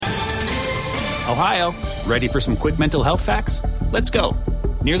Ohio, ready for some quick mental health facts? Let's go.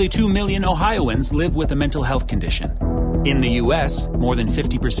 Nearly 2 million Ohioans live with a mental health condition. In the U.S., more than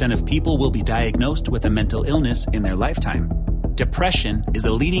 50% of people will be diagnosed with a mental illness in their lifetime. Depression is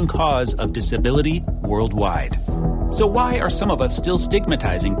a leading cause of disability worldwide. So why are some of us still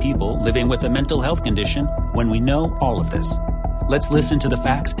stigmatizing people living with a mental health condition when we know all of this? Let's listen to the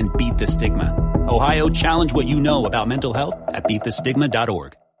facts and beat the stigma. Ohio, challenge what you know about mental health at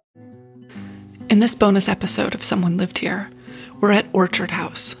beatthestigma.org. In this bonus episode of Someone Lived Here, we're at Orchard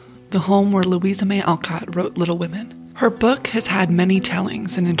House, the home where Louisa May Alcott wrote Little Women. Her book has had many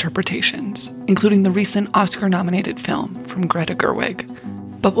tellings and interpretations, including the recent Oscar-nominated film from Greta Gerwig.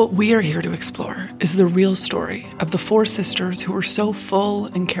 But what we are here to explore is the real story of the four sisters who were so full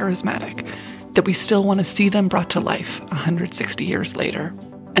and charismatic that we still want to see them brought to life 160 years later.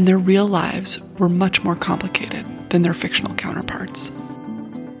 And their real lives were much more complicated than their fictional counterparts.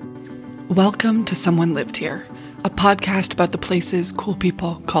 Welcome to Someone Lived Here, a podcast about the places cool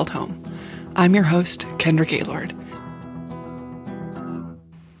people called home. I'm your host, Kendra Gaylord.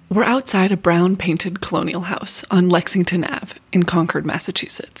 We're outside a brown-painted colonial house on Lexington Ave in Concord,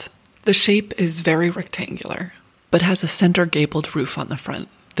 Massachusetts. The shape is very rectangular, but has a center gabled roof on the front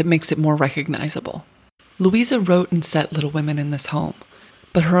that makes it more recognizable. Louisa wrote and set Little Women in this home,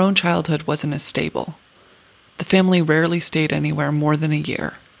 but her own childhood wasn't as stable. The family rarely stayed anywhere more than a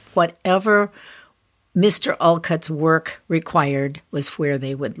year. Whatever Mr. Alcott's work required was where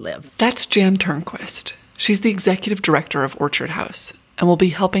they would live. That's Jan Turnquist. She's the executive director of Orchard House and will be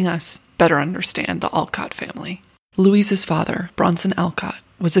helping us better understand the Alcott family. Louisa's father, Bronson Alcott,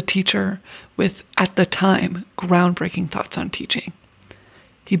 was a teacher with, at the time, groundbreaking thoughts on teaching.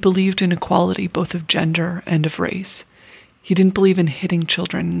 He believed in equality both of gender and of race. He didn't believe in hitting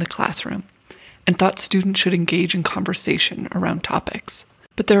children in the classroom and thought students should engage in conversation around topics.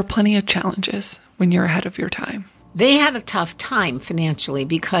 But there are plenty of challenges when you're ahead of your time. They had a tough time financially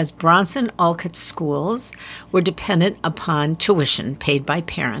because Bronson Alcott schools were dependent upon tuition paid by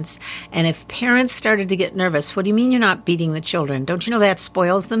parents. And if parents started to get nervous, what do you mean you're not beating the children? Don't you know that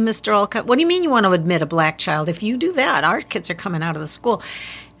spoils them, Mr. Alcott? What do you mean you want to admit a black child? If you do that, our kids are coming out of the school.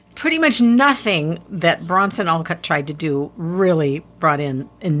 Pretty much nothing that Bronson Alcott tried to do really brought in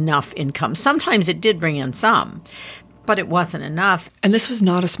enough income. Sometimes it did bring in some, but it wasn't enough. And this was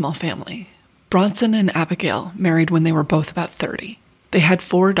not a small family. Bronson and Abigail married when they were both about 30. They had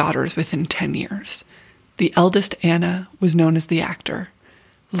 4 daughters within 10 years. The eldest, Anna, was known as the actor,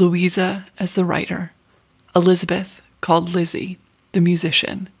 Louisa as the writer, Elizabeth, called Lizzie, the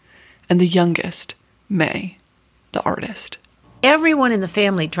musician, and the youngest, May, the artist. Everyone in the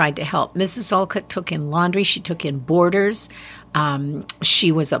family tried to help. Mrs. Alcott took in laundry. She took in boarders.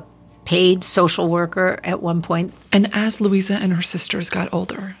 She was a paid social worker at one point. And as Louisa and her sisters got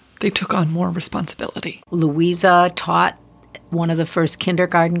older, they took on more responsibility. Louisa taught one of the first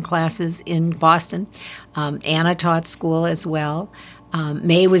kindergarten classes in Boston. Anna taught school as well.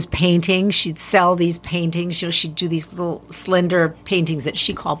 May was painting. She'd sell these paintings. She'd do these little slender paintings that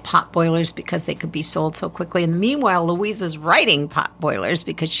she called pot boilers because they could be sold so quickly. And meanwhile, Louisa's writing pot boilers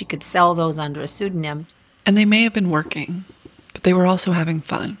because she could sell those under a pseudonym. And they may have been working, but they were also having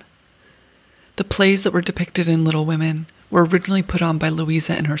fun. The plays that were depicted in Little Women were originally put on by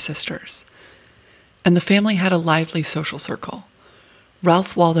Louisa and her sisters. And the family had a lively social circle.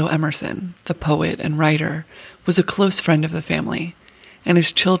 Ralph Waldo Emerson, the poet and writer, was a close friend of the family, and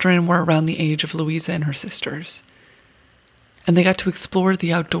his children were around the age of Louisa and her sisters. And they got to explore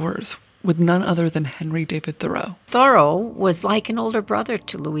the outdoors with none other than Henry David Thoreau. Thoreau was like an older brother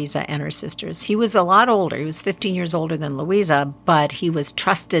to Louisa and her sisters. He was a lot older. He was 15 years older than Louisa, but he was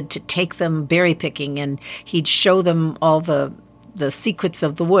trusted to take them berry picking, and he'd show them all the secrets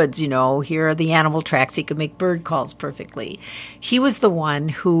of the woods. Here are the animal tracks. He could make bird calls perfectly. He was the one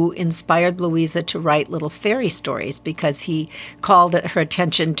who inspired Louisa to write little fairy stories because he called her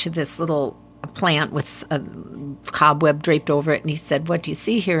attention to this little plant with a cobweb draped over it, and he said, "What do you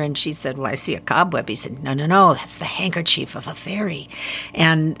see here?" And she said, "Well, I see a cobweb." He said, No, that's the handkerchief of a fairy."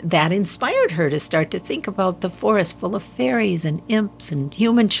 And that inspired her to start to think about the forest full of fairies and imps and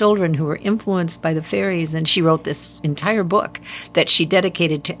human children who were influenced by the fairies. And she wrote this entire book that she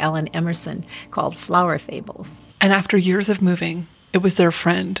dedicated to Ellen Emerson called Flower Fables. And after years of moving, it was their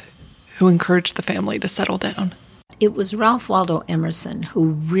friend who encouraged the family to settle down. It was Ralph Waldo Emerson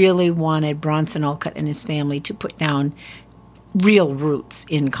who really wanted Bronson Alcott and his family to put down real roots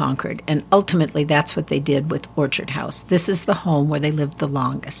in Concord. And ultimately, that's what they did with Orchard House. This is the home where they lived the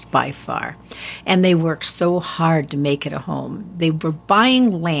longest, by far. And they worked so hard to make it a home. They were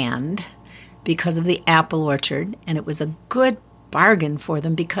buying land because of the apple orchard, and it was a good bargain for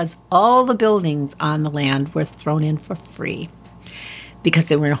them because all the buildings on the land were thrown in for free because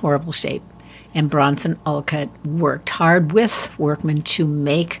they were in horrible shape. And Bronson Alcott worked hard with workmen to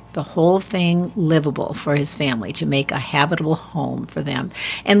make the whole thing livable for his family, to make a habitable home for them.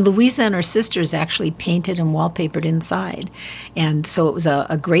 And Louisa and her sisters actually painted and wallpapered inside. And so it was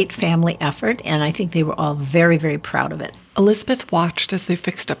a great family effort, and I think they were all very, very proud of it. Elizabeth watched as they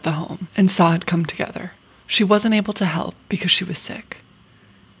fixed up the home and saw it come together. She wasn't able to help because she was sick.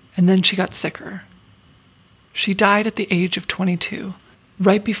 And then she got sicker. She died at the age of 22.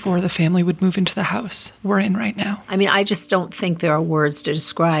 Right before the family would move into the house we're in right now. I mean, I just don't think there are words to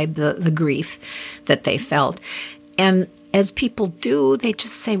describe the grief that they felt. And as people do, they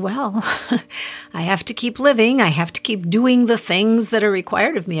just say, well, I have to keep living. I have to keep doing the things that are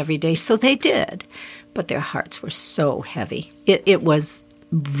required of me every day. So they did. But their hearts were so heavy. It was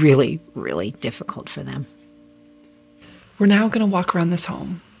really, really difficult for them. We're now going to walk around this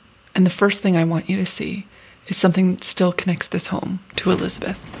home. And the first thing I want you to see is something that still connects this home to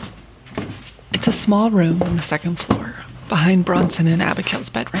Elizabeth. It's a small room on the second floor, behind Bronson and Abigail's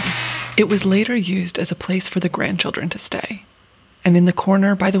bedroom. It was later used as a place for the grandchildren to stay. And in the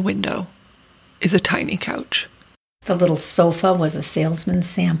corner by the window is a tiny couch. The little sofa was a salesman's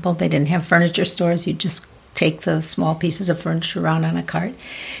sample. They didn't have furniture stores. You just take the small pieces of furniture around on a cart.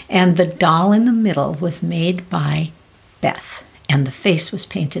 And the doll in the middle was made by Beth, and the face was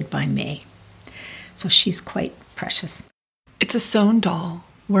painted by May. So she's quite precious. It's a sewn doll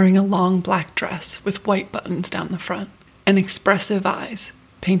wearing a long black dress with white buttons down the front and expressive eyes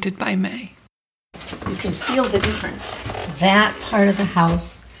painted by May. You can feel the difference. That part of the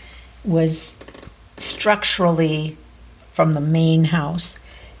house was structurally from the main house,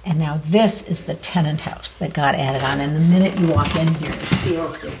 and now this is the tenant house that got added on. And the minute you walk in here, it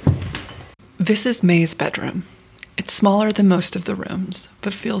feels different. This is May's bedroom. It's smaller than most of the rooms,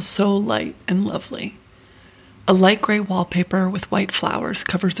 but feels so light and lovely. A light gray wallpaper with white flowers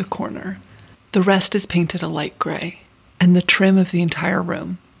covers a corner. The rest is painted a light gray, and the trim of the entire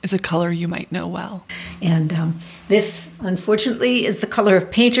room is a color you might know well. And this, unfortunately, is the color of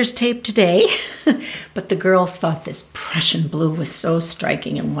painter's tape today, but the girls thought this Prussian blue was so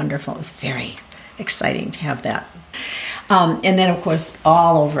striking and wonderful. It was very exciting to have that. And then, of course,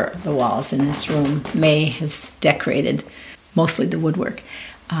 all over the walls in this room, May has decorated mostly the woodwork.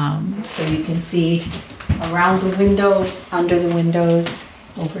 So you can see around the windows, under the windows,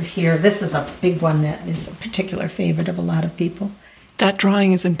 over here. This is a big one that is a particular favorite of a lot of people. That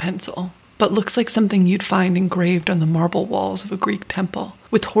drawing is in pencil, but looks like something you'd find engraved on the marble walls of a Greek temple,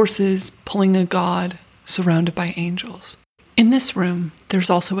 with horses pulling a god surrounded by angels. In this room, there's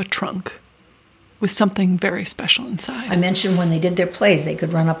also a trunk with something very special inside. I mentioned when they did their plays, they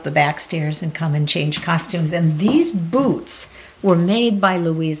could run up the back stairs and come and change costumes. And these boots were made by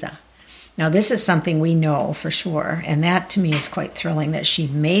Louisa. Now, this is something we know for sure, and that to me is quite thrilling that she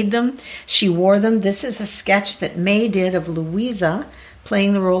made them, she wore them. This is a sketch that May did of Louisa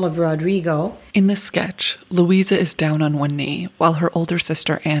playing the role of Rodrigo. In this sketch, Louisa is down on one knee while her older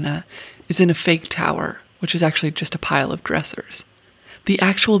sister Anna is in a fake tower, which is actually just a pile of dressers. The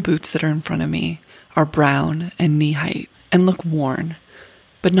actual boots that are in front of me are brown and knee-height and look worn,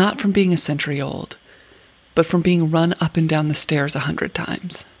 but not from being a century old, but from being run up and down the stairs 100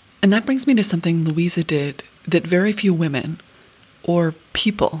 times. And that brings me to something Louisa did that very few women or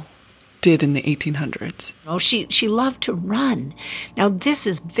people did in the 1800s. Oh, she loved to run. Now, this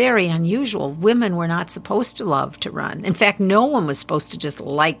is very unusual. Women were not supposed to love to run. In fact, no one was supposed to just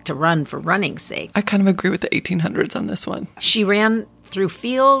like to run for running's sake. I kind of agree with the 1800s on this one. She ran through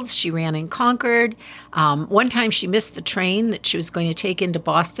fields. She ran in Concord. One time she missed the train that she was going to take into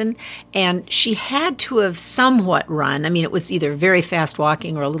Boston, and she had to have somewhat run. I mean, it was either very fast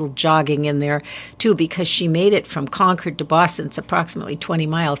walking or a little jogging in there, too, because she made it from Concord to Boston. It's approximately 20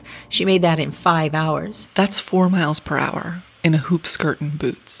 miles. She made that in 5 hours. That's 4 miles per hour in a hoop skirt and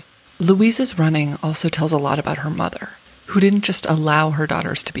boots. Louisa's running also tells a lot about her mother, who didn't just allow her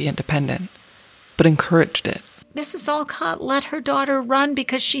daughters to be independent, but encouraged it. Mrs. Alcott let her daughter run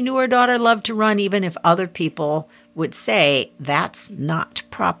because she knew her daughter loved to run, even if other people would say that's not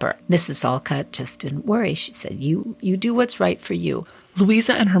proper. Mrs. Alcott just didn't worry. She said, you do what's right for you.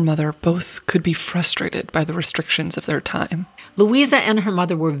 Louisa and her mother both could be frustrated by the restrictions of their time. Louisa and her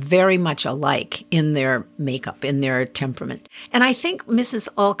mother were very much alike in their makeup, in their temperament. And I think Mrs.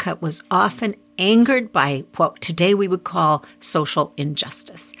 Alcott was often angered by what today we would call social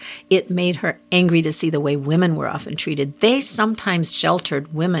injustice. It made her angry to see the way women were often treated. They sometimes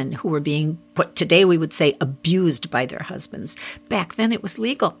sheltered women who were being, what today we would say, abused by their husbands. Back then it was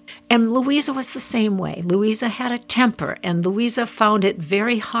legal. And Louisa was the same way. Louisa had a temper, and Louisa found it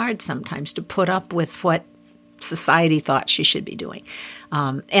very hard sometimes to put up with what society thought she should be doing.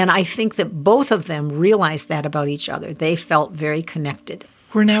 And I think that both of them realized that about each other. They felt very connected.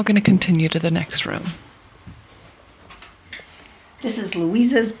 We're now going to continue to the next room. This is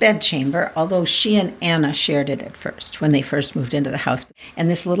Louisa's bedchamber, although she and Anna shared it at first, when they first moved into the house. And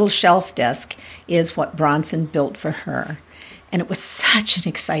this little shelf desk is what Bronson built for her. And it was such an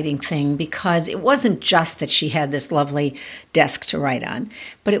exciting thing because it wasn't just that she had this lovely desk to write on,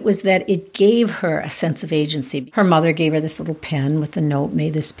 but it was that it gave her a sense of agency. Her mother gave her this little pen with the note, "May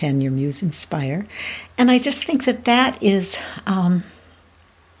this pen your muse inspire." And I just think that that is,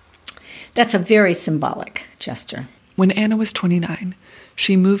 that's a very symbolic gesture. When Anna was 29,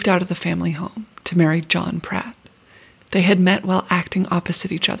 she moved out of the family home to marry John Pratt. They had met while acting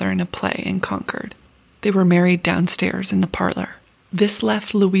opposite each other in a play in Concord. They were married downstairs in the parlor. This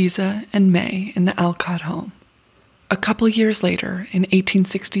left Louisa and May in the Alcott home. A couple years later, in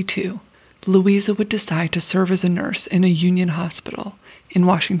 1862, Louisa would decide to serve as a nurse in a Union hospital in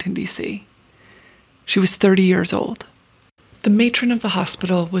Washington, D.C. She was 30 years old. The matron of the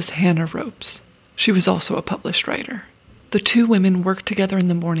hospital was Hannah Ropes. She was also a published writer. The two women worked together in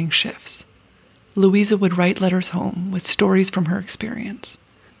the morning shifts. Louisa would write letters home with stories from her experience.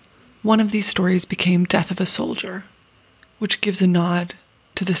 One of these stories became Death of a Soldier, which gives a nod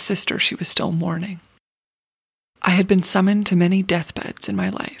to the sister she was still mourning. I had been summoned to many deathbeds in my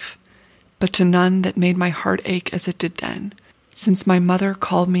life, but to none that made my heart ache as it did then, since my mother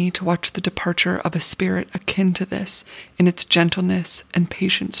called me to watch the departure of a spirit akin to this in its gentleness and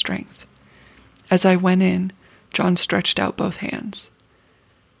patient strength. As I went in, John stretched out both hands.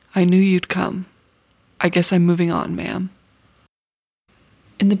 "I knew you'd come. I guess I'm moving on, ma'am."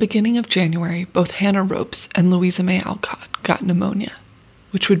 In the beginning of January, both Hannah Ropes and Louisa May Alcott got pneumonia,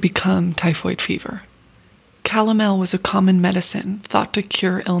 which would become typhoid fever. Calomel was a common medicine thought to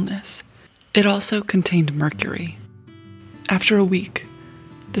cure illness. It also contained mercury. After a week,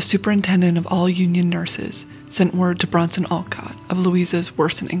 the superintendent of all Union nurses sent word to Bronson Alcott of Louisa's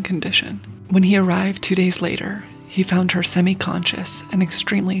worsening condition. When he arrived 2 days later, he found her semi-conscious and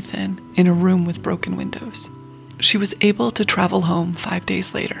extremely thin in a room with broken windows. She was able to travel home 5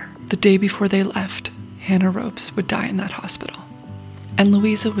 days later. The day before they left, Hannah Ropes would die in that hospital. And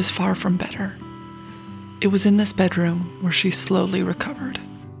Louisa was far from better. It was in this bedroom where she slowly recovered.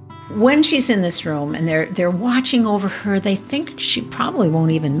 When she's in this room and they're watching over her, they think she probably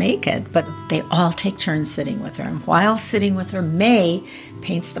won't even make it, but they all take turns sitting with her. And while sitting with her, May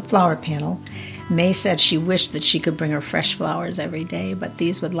paints the flower panel. May said she wished that she could bring her fresh flowers every day, but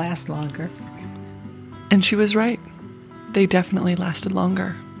these would last longer. And she was right. They definitely lasted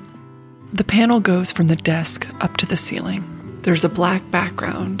longer. The panel goes from the desk up to the ceiling. There's a black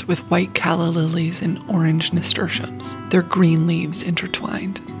background with white calla lilies and orange nasturtiums, their green leaves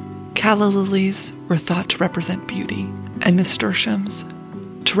intertwined. Calla lilies were thought to represent beauty, and nasturtiums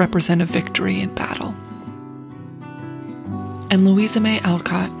to represent a victory in battle. And Louisa May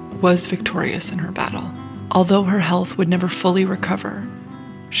Alcott was victorious in her battle. Although her health would never fully recover,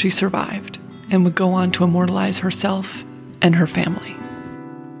 she survived and would go on to immortalize herself and her family.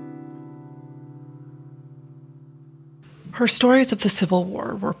 Her stories of the Civil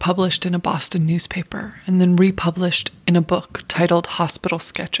War were published in a Boston newspaper and then republished in a book titled Hospital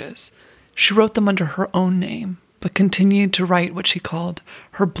Sketches. She wrote them under her own name, but continued to write what she called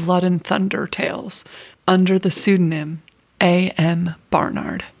her blood and thunder tales under the pseudonym A.M.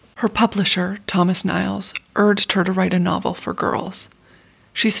 Barnard. Her publisher, Thomas Niles, urged her to write a novel for girls.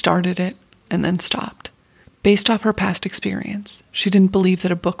 She started it and then stopped. Based off her past experience, she didn't believe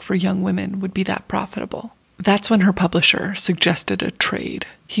that a book for young women would be that profitable. That's when her publisher suggested a trade.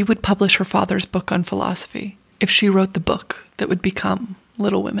 He would publish her father's book on philosophy if she wrote the book that would become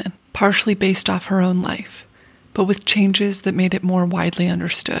Little Women, partially based off her own life, but with changes that made it more widely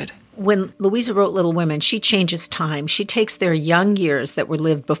understood. When Louisa wrote Little Women, she changes time. She takes their young years that were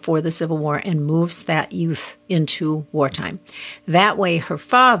lived before the Civil War and moves that youth into wartime. That way, her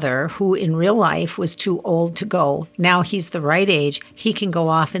father, who in real life was too old to go, now he's the right age, he can go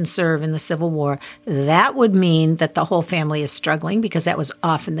off and serve in the Civil War. That would mean that the whole family is struggling, because that was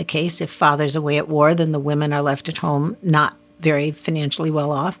often the case. If father's away at war, then the women are left at home, not very financially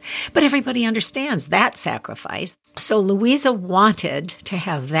well off. But everybody understands that sacrifice. So Louisa wanted to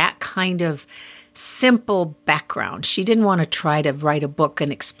have that kind of simple background. She didn't want to try to write a book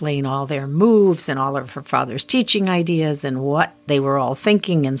and explain all their moves and all of her father's teaching ideas and what they were all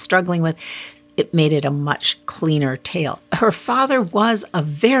thinking and struggling with. It made it a much cleaner tale. Her father was a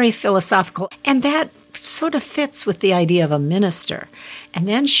very philosophical, and that sort of fits with the idea of a minister. And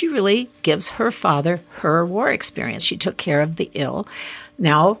then she really gives her father her war experience. She took care of the ill.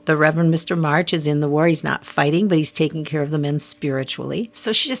 Now, the Reverend Mr. March is in the war. He's not fighting, but he's taking care of the men spiritually.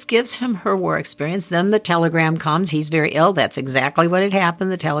 So she just gives him her war experience. Then the telegram comes. He's very ill. That's exactly what had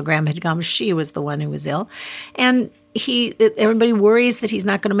happened. The telegram had come. She was the one who was ill. And everybody worries that he's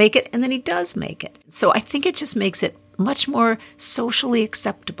not going to make it, and then he does make it. So I think it just makes it much more socially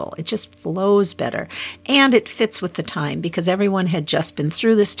acceptable. It just flows better. And it fits with the time because everyone had just been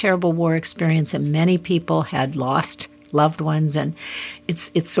through this terrible war experience and many people had lost loved ones. And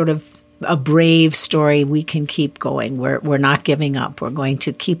it's sort of a brave story. We can keep going. We're not giving up. We're going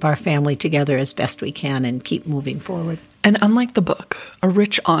to keep our family together as best we can and keep moving forward. And unlike the book, a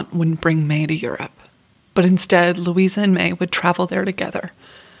rich aunt wouldn't bring May to Europe. But instead, Louisa and May would travel there together,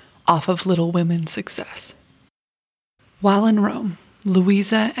 off of Little Women's success. While in Rome,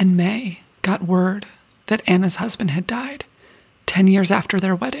 Louisa and May got word that Anna's husband had died 10 years after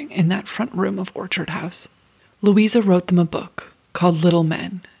their wedding in that front room of Orchard House. Louisa wrote them a book called Little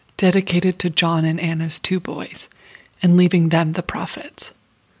Men, dedicated to John and Anna's 2 boys, and leaving them the prophets.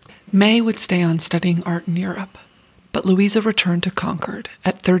 May would stay on studying art in Europe, but Louisa returned to Concord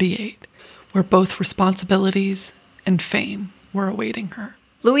at 38, where both responsibilities and fame were awaiting her.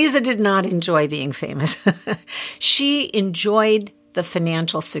 Louisa did not enjoy being famous. She enjoyed the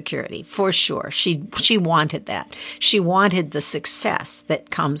financial security, for sure. She wanted that. She wanted the success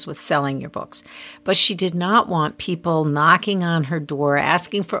that comes with selling your books. But she did not want people knocking on her door,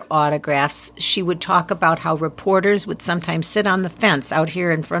 asking for autographs. She would talk about how reporters would sometimes sit on the fence out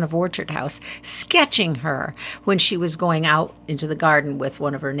here in front of Orchard House, sketching her when she was going out into the garden with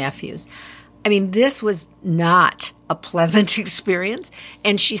one of her nephews. I mean, this was not a pleasant experience,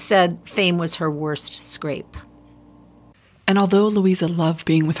 and she said fame was her worst scrape. And although Louisa loved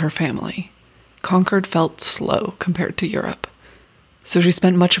being with her family, Concord felt slow compared to Europe. So she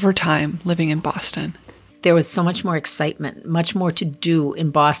spent much of her time living in Boston. There was so much more excitement, much more to do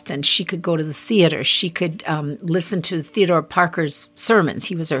in Boston. She could go to the theater. She could listen to Theodore Parker's sermons.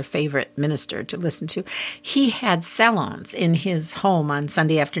 He was her favorite minister to listen to. He had salons in his home on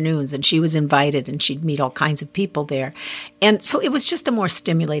Sunday afternoons, and she was invited, and she'd meet all kinds of people there. And so it was just a more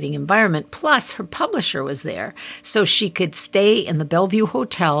stimulating environment. Plus, her publisher was there, so she could stay in the Bellevue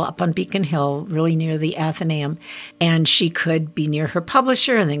Hotel up on Beacon Hill, really near the Athenaeum, and she could be near her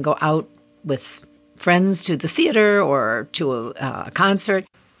publisher and then go out with friends to the theater or to a concert.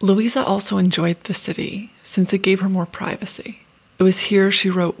 Louisa also enjoyed the city since it gave her more privacy. It was here she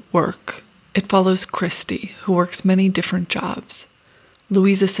wrote Work. It follows Christy, who works many different jobs.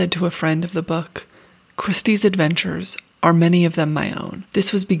 Louisa said to a friend of the book, "Christy's adventures are many of them my own.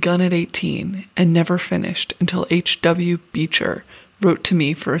 This was begun at 18 and never finished until H.W. Beecher wrote to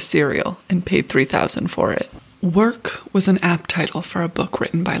me for a serial and paid $3,000 for it." Work was an apt title for a book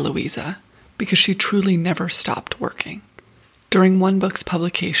written by Louisa, because she truly never stopped working. During one book's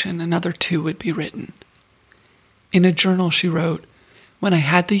publication, another 2 would be written. In a journal she wrote, "When I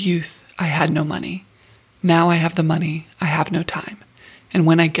had the youth, I had no money. Now I have the money, I have no time. And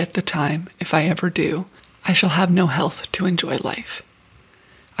when I get the time, if I ever do, I shall have no health to enjoy life.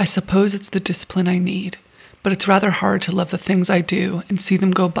 I suppose it's the discipline I need, but it's rather hard to love the things I do and see them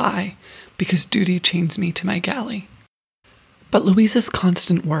go by, because duty chains me to my galley." But Louisa's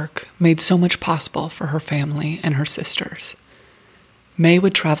constant work made so much possible for her family and her sisters. May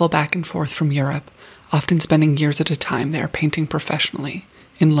would travel back and forth from Europe, often spending years at a time there painting professionally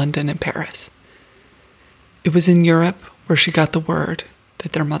in London and Paris. It was in Europe where she got the word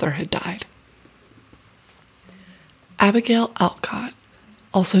that their mother had died. Abigail Alcott,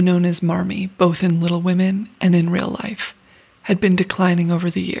 also known as Marmee both in Little Women and in real life, had been declining over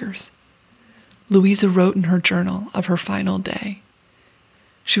the years. Louisa wrote in her journal of her final day.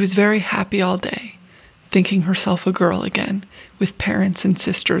 She was very happy all day, thinking herself a girl again, with parents and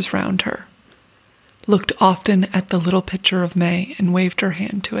sisters round her. Looked often at the little picture of May and waved her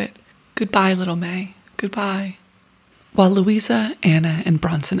hand to it. "Goodbye, little May, goodbye." While Louisa, Anna, and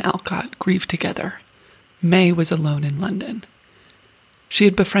Bronson Alcott grieved together, May was alone in London. She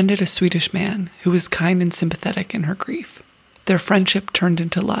had befriended a Swedish man who was kind and sympathetic in her grief. Their friendship turned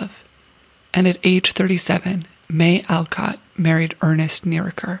into love. And at age 37, May Alcott married Ernest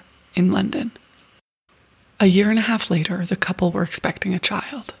Nieriker in London. A year and a half later, the couple were expecting a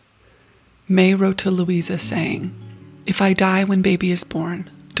child. May wrote to Louisa saying, "If I die when baby is born,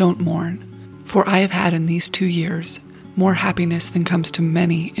 don't mourn, For I have had in these 2 years more happiness than comes to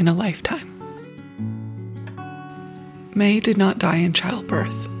many in a lifetime. May did not die in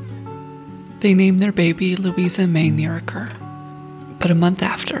childbirth. They named their baby Louisa May Nieriker. But a month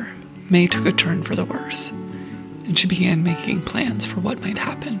after, May took a turn for the worse, and she began making plans for what might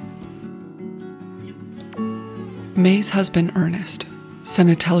happen. May's husband, Ernest, sent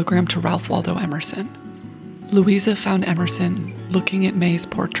a telegram to Ralph Waldo Emerson. Louisa found Emerson looking at May's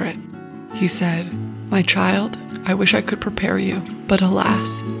portrait. He said, "My child, I wish I could prepare you, but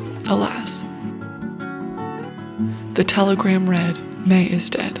alas, alas." The telegram read, "May is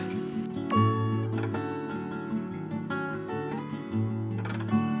dead."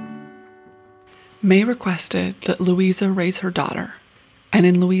 May requested that Louisa raise her daughter, and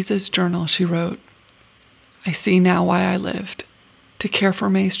in Louisa's journal she wrote, "I see now why I lived, to care for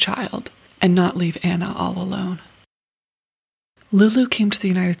May's child and not leave Anna all alone." Lulu came to the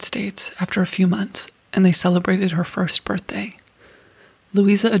United States after a few months, and they celebrated her first birthday.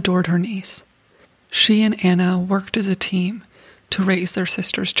 Louisa adored her niece. She and Anna worked as a team to raise their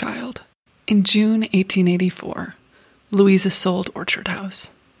sister's child. In June 1884, Louisa sold Orchard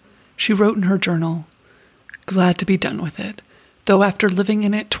House. She wrote in her journal, "Glad to be done with it, though after living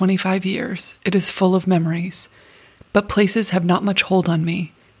in it 25 years, it is full of memories, but places have not much hold on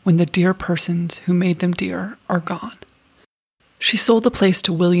me when the dear persons who made them dear are gone." She sold the place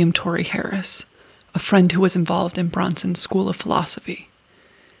to William Torrey Harris, a friend who was involved in Bronson's School of Philosophy.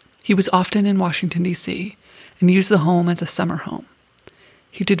 He was often in Washington, D.C., and used the home as a summer home.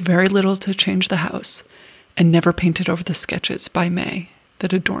 He did very little to change the house, and never painted over the sketches by May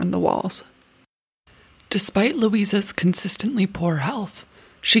that adorned the walls. Despite Louisa's consistently poor health,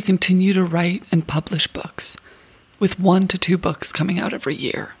 she continued to write and publish books, with 1 to 2 books coming out every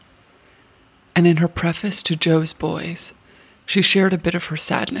year. And in her preface to Jo's Boys, she shared a bit of her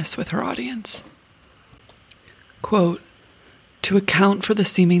sadness with her audience. Quote, "To account for the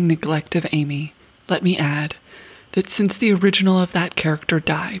seeming neglect of Amy, let me add that since the original of that character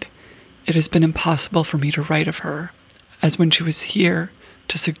died, it has been impossible for me to write of her, as when she was here,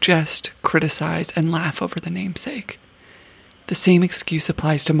 to suggest, criticize, and laugh over the namesake. The same excuse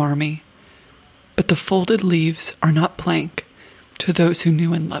applies to Marmee, but the folded leaves are not blank to those who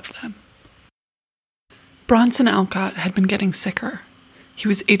knew and loved them." Bronson Alcott had been getting sicker. He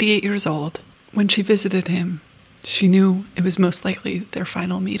was 88 years old. When she visited him, she knew it was most likely their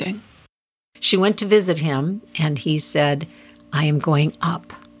final meeting. She went to visit him, and he said, "I am going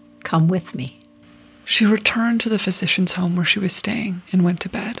up. Come with me." She returned to the physician's home where she was staying and went to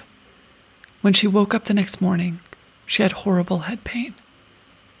bed. When she woke up the next morning, she had horrible head pain.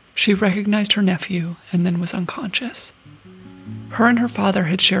 She recognized her nephew and then was unconscious. Her and her father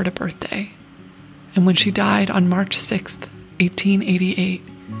had shared a birthday, and when she died on March 6th, 1888,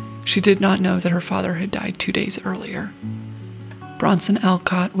 she did not know that her father had died 2 days earlier. Bronson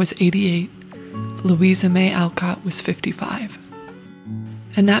Alcott was 88, Louisa May Alcott was 55.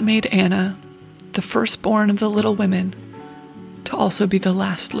 And that made Anna, the firstborn of the Little Women, to also be the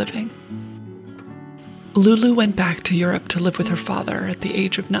last living. Lulu went back to Europe to live with her father at the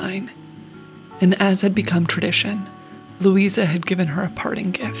age of 9, and as had become tradition, Louisa had given her a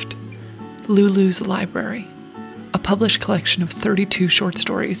parting gift, Lulu's Library, a published collection of 32 short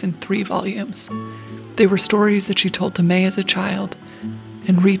stories in 3 volumes. They were stories that she told to May as a child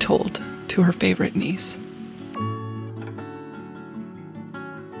and retold to her favorite niece.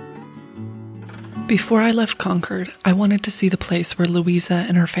 Before I left Concord, I wanted to see the place where Louisa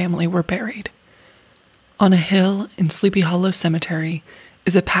and her family were buried. On a hill in Sleepy Hollow Cemetery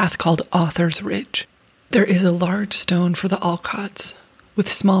is a path called Author's Ridge. There is a large stone for the Alcotts,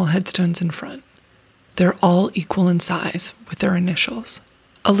 with small headstones in front. They're all equal in size, with their initials.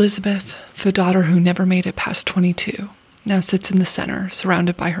 Elizabeth, the daughter who never made it past 22, now sits in the center,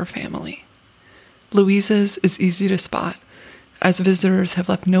 surrounded by her family. Louisa's is easy to spot, as visitors have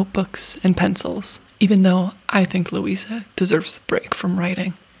left notebooks and pencils, even though I think Louisa deserves the break from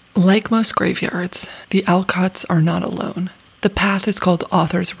writing. Like most graveyards, the Alcotts are not alone. The path is called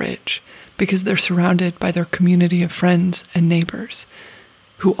Author's Ridge because they're surrounded by their community of friends and neighbors,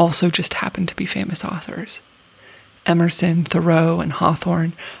 who also just happen to be famous authors. Emerson, Thoreau, and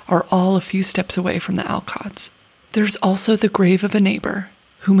Hawthorne are all a few steps away from the Alcotts. There's also the grave of a neighbor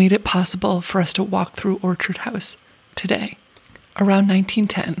who made it possible for us to walk through Orchard House today. Around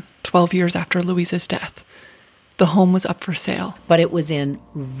 1910, 12 years after Louisa's death, the home was up for sale. But it was in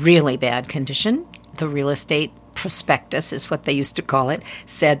really bad condition. The real estate prospectus is what they used to call it,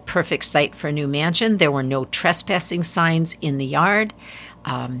 said perfect site for a new mansion. There were no trespassing signs in the yard.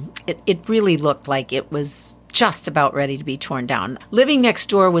 It really looked like it was just about ready to be torn down. Living next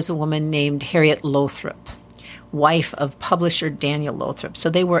door was a woman named Harriet Lothrop, wife of publisher Daniel Lothrop. So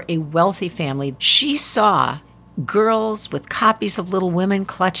they were a wealthy family. She saw girls with copies of Little Women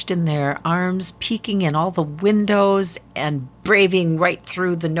clutched in their arms, peeking in all the windows and braving right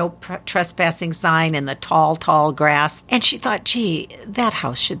through the no trespassing sign and the tall, tall grass. And she thought, gee, that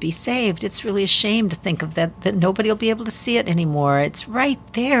house should be saved. It's really a shame to think of that nobody will be able to see it anymore. It's right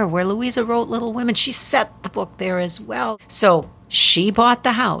there where Louisa wrote Little Women. She set the book there as well. So she bought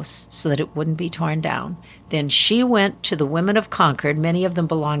the house so that it wouldn't be torn down. Then she went to the Women of Concord. Many of them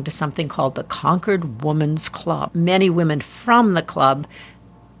belonged to something called the Concord Women's Club. Many women from the club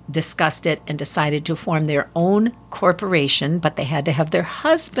discussed it and decided to form their own corporation, but they had to have their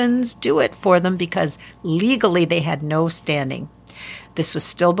husbands do it for them because legally they had no standing. This was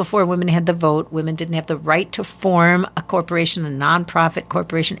still before women had the vote. Women didn't have the right to form a corporation, a nonprofit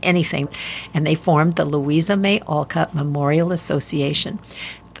corporation, anything. And they formed the Louisa May Alcott Memorial Association.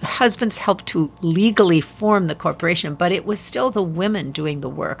 The husbands helped to legally form the corporation, but it was still the women doing the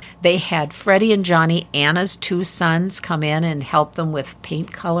work. They had Freddie and Johnny, Anna's two sons, come in and help them with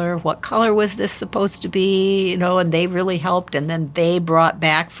paint color. What color was this supposed to be? And they really helped. And then they brought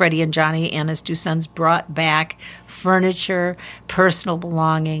back, Freddie and Johnny, Anna's two sons, brought back furniture, personal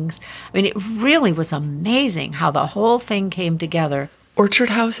belongings. I mean, it really was amazing how the whole thing came together. Orchard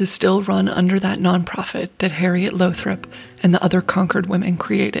House is still run under that nonprofit that Harriet Lothrop and the other Concord women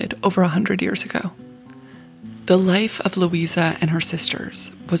created over 100 years ago. The life of Louisa and her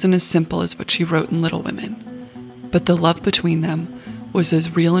sisters wasn't as simple as what she wrote in Little Women, but the love between them was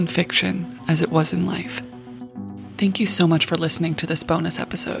as real in fiction as it was in life. Thank you so much for listening to this bonus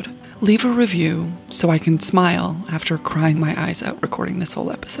episode. Leave a review so I can smile after crying my eyes out recording this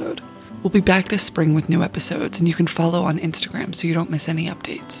whole episode. We'll be back this spring with new episodes, and you can follow on Instagram so you don't miss any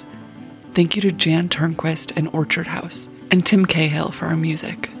updates. Thank you to Jan Turnquist and Orchard House, and Tim Cahill for our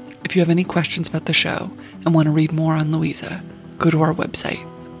music. If you have any questions about the show and want to read more on Louisa, go to our website,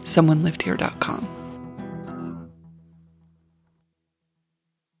 someonelivedhere.com.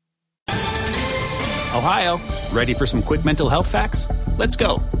 Ohio, ready for some quick mental health facts? Let's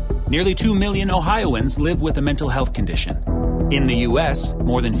go. Nearly 2 million Ohioans live with a mental health condition. In the U.S.,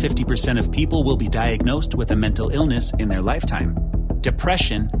 more than 50% of people will be diagnosed with a mental illness in their lifetime.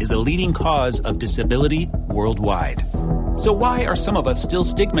 Depression is a leading cause of disability worldwide. So why are some of us still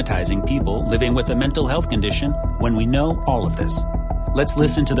stigmatizing people living with a mental health condition when we know all of this? Let's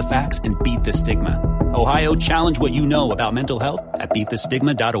listen to the facts and beat the stigma. Ohio, challenge what you know about mental health at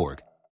beatthestigma.org.